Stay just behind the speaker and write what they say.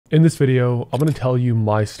In this video, I'm going to tell you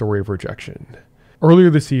my story of rejection. Earlier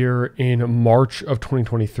this year, in March of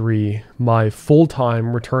 2023, my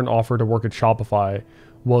full-time return offer to work at Shopify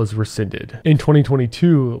was rescinded. In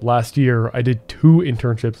 2022, last year, I did 2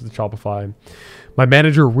 internships at Shopify. My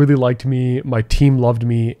manager really liked me, my team loved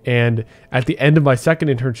me, and at the end of my second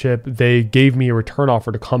internship, they gave me a return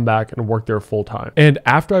offer to come back and work there full-time. And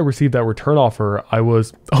after I received that return offer, I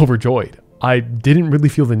was overjoyed. I didn't really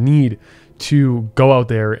feel the need to go out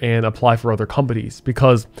there and apply for other companies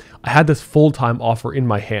because I had this full-time offer in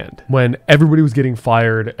my hand. When everybody was getting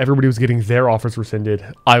fired, everybody was getting their offers rescinded,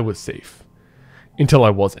 I was safe. Until I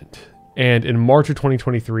wasn't. And in March of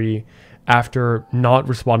 2023, after not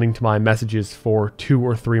responding to my messages for 2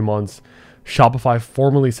 or 3 months, Shopify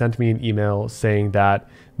formally sent me an email saying that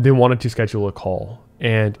they wanted to schedule a call.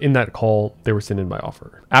 And in that call, they rescinded my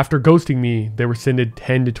offer. After ghosting me, they rescinded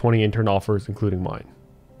 10 to 20 intern offers, including mine.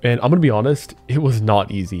 And I'm gonna be honest, it was not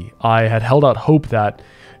easy. I had held out hope that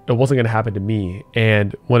it wasn't gonna happen to me.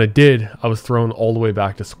 And when it did, I was thrown all the way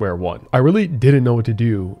back to square one. I really didn't know what to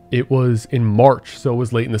do. It was in March, so it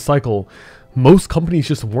was late in the cycle. Most companies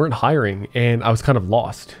just weren't hiring and I was kind of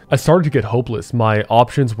lost. I started to get hopeless. My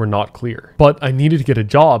options were not clear, but I needed to get a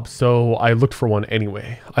job, so I looked for one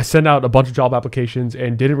anyway. I sent out a bunch of job applications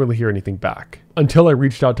and didn't really hear anything back until I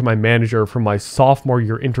reached out to my manager from my sophomore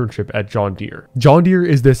year internship at John Deere. John Deere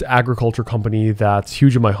is this agriculture company that's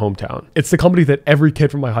huge in my hometown. It's the company that every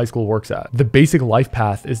kid from my high school works at. The basic life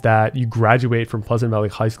path is that you graduate from Pleasant Valley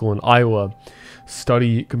High School in Iowa,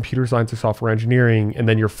 study computer science or software engineering, and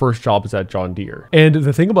then your first job is at John Deere. And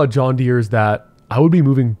the thing about John Deere is that I would be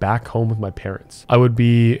moving back home with my parents. I would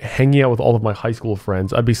be hanging out with all of my high school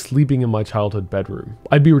friends. I'd be sleeping in my childhood bedroom.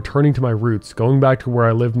 I'd be returning to my roots, going back to where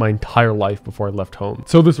I lived my entire life before I left home.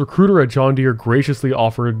 So this recruiter at John Deere graciously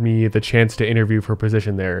offered me the chance to interview for a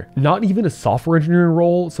position there. Not even a software engineering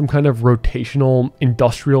role, some kind of rotational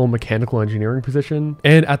industrial mechanical engineering position.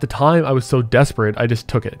 And at the time I was so desperate, I just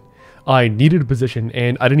took it. I needed a position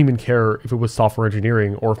and I didn't even care if it was software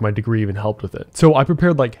engineering or if my degree even helped with it. So I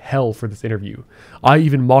prepared like hell for this interview. I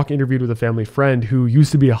even mock interviewed with a family friend who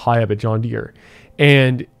used to be a high up at John Deere.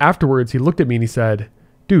 And afterwards he looked at me and he said,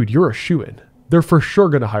 "Dude, you're a shoo-in. They're for sure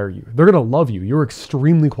going to hire you. They're going to love you. You're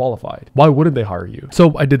extremely qualified. Why wouldn't they hire you?"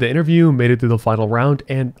 So I did the interview, made it through the final round,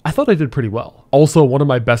 and I thought I did pretty well. Also, one of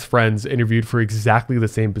my best friends interviewed for exactly the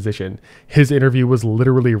same position. His interview was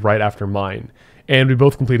literally right after mine, and we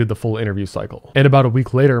both completed the full interview cycle. And about a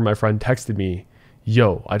week later, my friend texted me,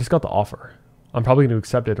 "Yo, I just got the offer. I'm probably going to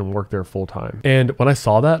accept it and work there full time." And when I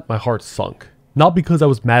saw that, my heart sunk. Not because I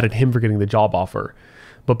was mad at him for getting the job offer,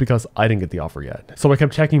 but because I didn't get the offer yet. So I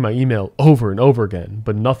kept checking my email over and over again,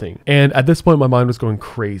 but nothing. And at this point, my mind was going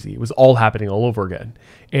crazy. It was all happening all over again.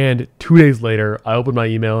 And 2 days later, I open my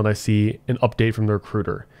email and I see an update from the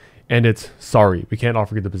recruiter. And it's, "Sorry, we can't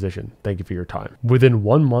offer you the position. Thank you for your time." Within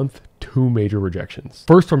 1 month, 2 major rejections.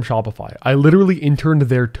 First from Shopify. I literally interned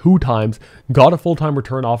there 2 times, got a full-time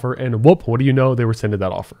return offer, and whoop, what do you know? They rescinded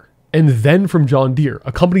that offer. And then from John Deere,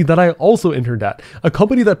 a company that I also interned at, a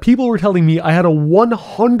company that people were telling me I had a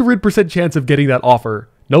 100% chance of getting that offer.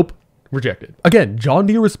 Nope, rejected. Again, John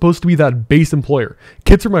Deere was supposed to be that base employer.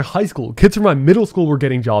 Kids from my high school, kids from my middle school were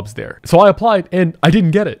getting jobs there. So I applied and I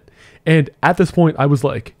didn't get it. And at this point I was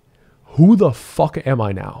like, who the fuck am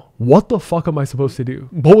I now? What the fuck am I supposed to do?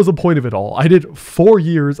 What was the point of it all? I did 4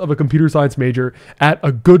 years of a computer science major at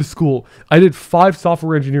a good school. I did 5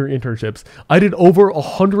 software engineering internships. I did over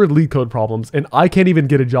 100 lead code problems, and I can't even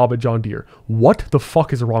get a job at John Deere. What the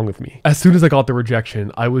fuck is wrong with me? As soon as I got the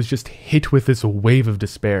rejection, I was just hit with this wave of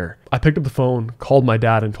despair. I picked up the phone, called my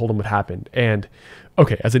dad, and told him what happened. And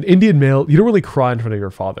okay, as an Indian male, you don't really cry in front of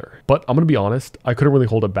your father. But I'm gonna be honest, I couldn't really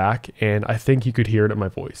hold it back, and I think he could hear it in my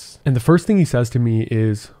voice. And the first thing he says to me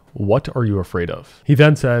is, "What are you afraid of?" He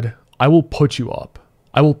then said, "I will put you up.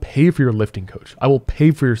 I will pay for your lifting coach. I will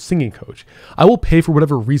pay for your singing coach. I will pay for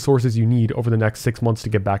whatever resources you need over the next 6 months to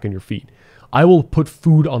get back on your feet. I will put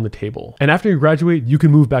food on the table. And after you graduate, you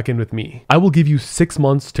can move back in with me. I will give you 6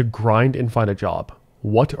 months to grind and find a job.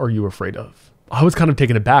 What are you afraid of?" I was kind of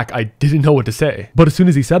taken aback. I didn't know what to say. But as soon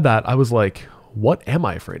as he said that, I was like, what am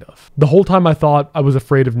I afraid of? The whole time I thought I was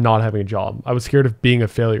afraid of not having a job. I was scared of being a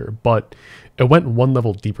failure, but it went one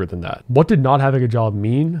level deeper than that. What did not having a job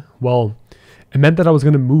mean? Well, it meant that I was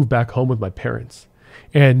going to move back home with my parents.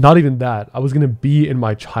 And not even that, I was going to be in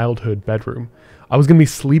my childhood bedroom. I was going to be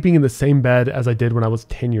sleeping in the same bed as I did when I was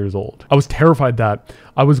 10 years old. I was terrified that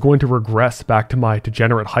I was going to regress back to my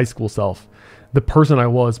degenerate high school self, the person I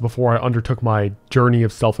was before I undertook my journey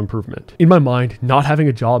of self-improvement. In my mind, not having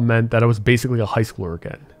a job meant that I was basically a high schooler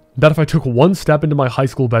again. That if I took one step into my high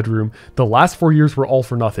school bedroom, the last 4 years were all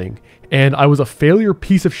for nothing, and I was a failure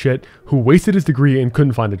piece of shit who wasted his degree and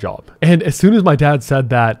couldn't find a job. And as soon as my dad said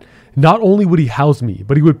that, not only would he house me,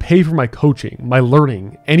 but he would pay for my coaching, my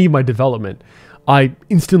learning, any of my development, I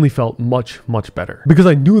instantly felt much, much better because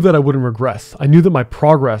I knew that I wouldn't regress. I knew that my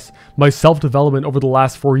progress, my self-development over the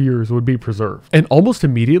last 4 years would be preserved. And almost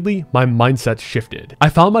immediately, my mindset shifted. I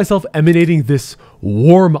found myself emanating this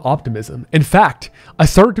warm optimism. In fact, I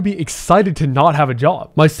started to be excited to not have a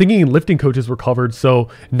job. My singing and lifting coaches were covered, so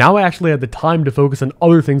now I actually had the time to focus on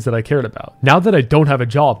other things that I cared about. Now that I don't have a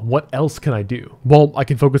job, what else can I do? Well, I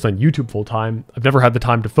can focus on YouTube full time. I've never had the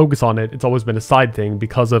time to focus on it. It's always been a side thing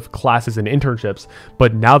because of classes and internships,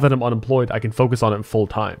 but now that I'm unemployed, I can focus on it full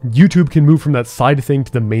time. YouTube can move from that side thing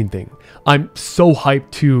to the main thing. I'm so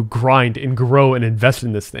hyped to grind and grow and invest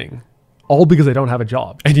in this thing. All because I don't have a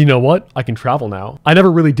job. And you know what? I can travel now. I never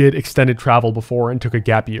really did extended travel before and took a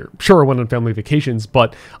gap year. Sure, I went on family vacations,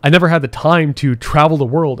 but I never had the time to travel the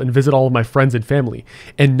world and visit all of my friends and family.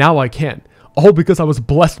 And now I can. All because I was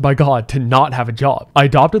blessed by God to not have a job. I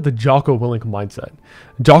adopted the Jocko Willink mindset.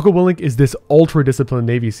 Jocko Willink is this ultra-disciplined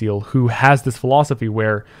Navy SEAL who has this philosophy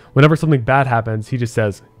where whenever something bad happens, he just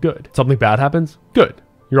says, good. Something bad happens? Good.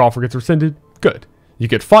 Your offer gets rescinded? Good. You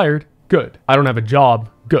get fired? Good. I don't have a job?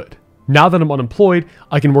 Good. Now that I'm unemployed,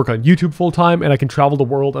 I can work on YouTube full time and I can travel the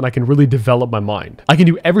world and I can really develop my mind. I can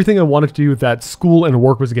do everything I wanted to do that school and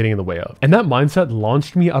work was getting in the way of. And that mindset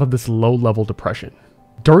launched me out of this low-level depression.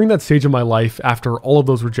 During that stage of my life, after all of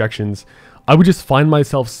those rejections, I would just find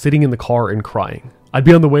myself sitting in the car and crying. I'd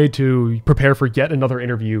be on the way to prepare for yet another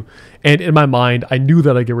interview, and in my mind, I knew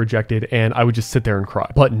that I'd get rejected, and I would just sit there and cry.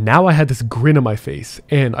 But now I had this grin on my face,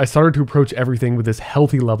 and I started to approach everything with this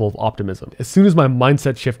healthy level of optimism. As soon as my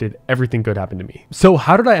mindset shifted, everything good happened to me. So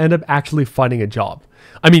how did I end up actually finding a job?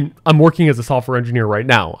 I mean, I'm working as a software engineer right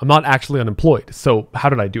now. I'm not actually unemployed. So how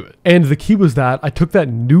did I do it? And the key was that I took that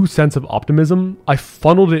new sense of optimism, I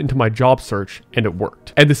funneled it into my job search, and it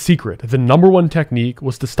worked. And the secret, the number one technique,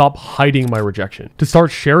 was to stop hiding my rejection, to start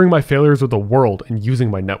sharing my failures with the world and using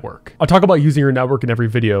my network. I talk about using your network in every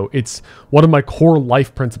video. It's one of my core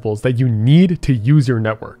life principles that you need to use your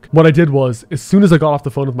network. What I did was, as soon as I got off the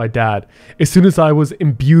phone with my dad, as soon as I was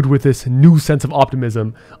imbued with this new sense of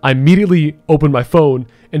optimism, I immediately opened my phone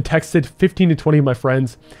and texted 15 to 20 of my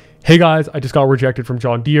friends, hey guys, I just got rejected from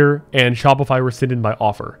John Deere and Shopify rescinded my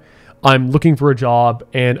offer. I'm looking for a job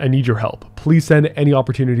and I need your help. Please send any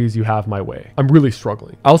opportunities you have my way. I'm really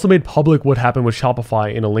struggling. I also made public what happened with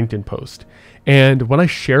Shopify in a LinkedIn post. And when I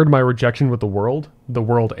shared my rejection with the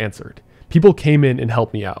world answered. People came in and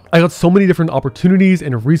helped me out. I got so many different opportunities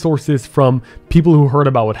and resources from people who heard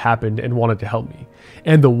about what happened and wanted to help me.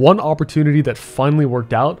 And the one opportunity that finally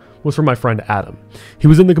worked out was from my friend Adam. He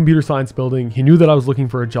was in the computer science building, he knew that I was looking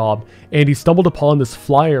for a job, and he stumbled upon this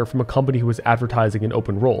flyer from a company who was advertising an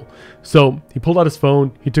open role. So he pulled out his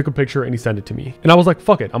phone, he took a picture, and he sent it to me. And I was like,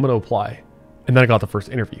 fuck it, I'm gonna apply. And then I got the first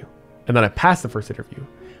interview. And then I passed the first interview.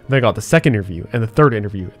 Then I got the second interview and the third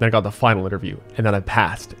interview. Then I got the final interview and then I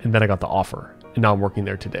passed and then I got the offer. And now I'm working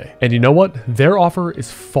there today. And you know what? Their offer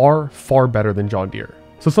is far, far better than John Deere.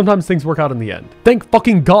 So sometimes things work out in the end. Thank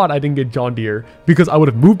fucking God I didn't get John Deere because I would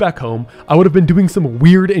have moved back home. I would have been doing some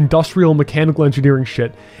weird industrial mechanical engineering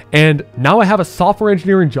shit. And now I have a software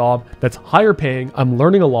engineering job that's higher paying. I'm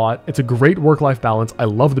learning a lot. It's a great work-life balance. I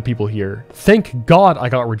love the people here. Thank God I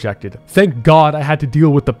got rejected. Thank God I had to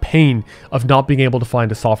deal with the pain of not being able to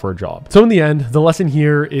find a software job. So in the end, the lesson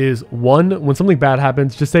here is 1, when something bad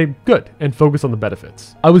happens, just say good and focus on the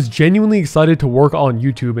benefits. I was genuinely excited to work on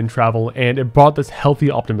YouTube and travel, and it brought this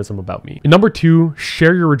healthy optimism about me. And number 2,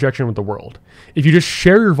 share your rejection with the world. If you just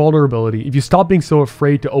share your vulnerability, if you stop being so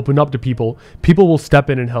afraid to open up to people, people will step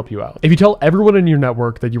in and help you out. If you tell everyone in your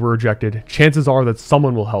network that you were rejected, chances are that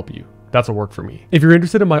someone will help you. That's what worked for me. If you're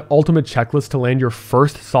interested in my ultimate checklist to land your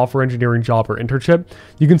first software engineering job or internship,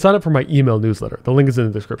 you can sign up for my email newsletter. The link is in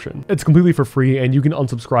the description. It's completely for free and you can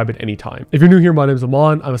unsubscribe at any time. If you're new here, my name is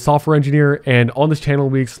Aman. I'm a software engineer, and on this channel,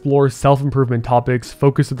 we explore self-improvement topics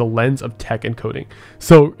focused through the lens of tech and coding.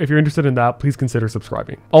 So if you're interested in that, please consider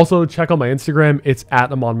subscribing. Also, check out my Instagram. It's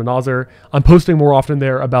at Aman Manazar. I'm posting more often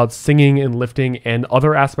there about singing and lifting and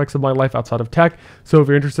other aspects of my life outside of tech. So if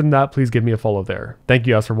you're interested in that, please give me a follow there. Thank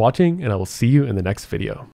you guys for watching, and I will see you in the next video.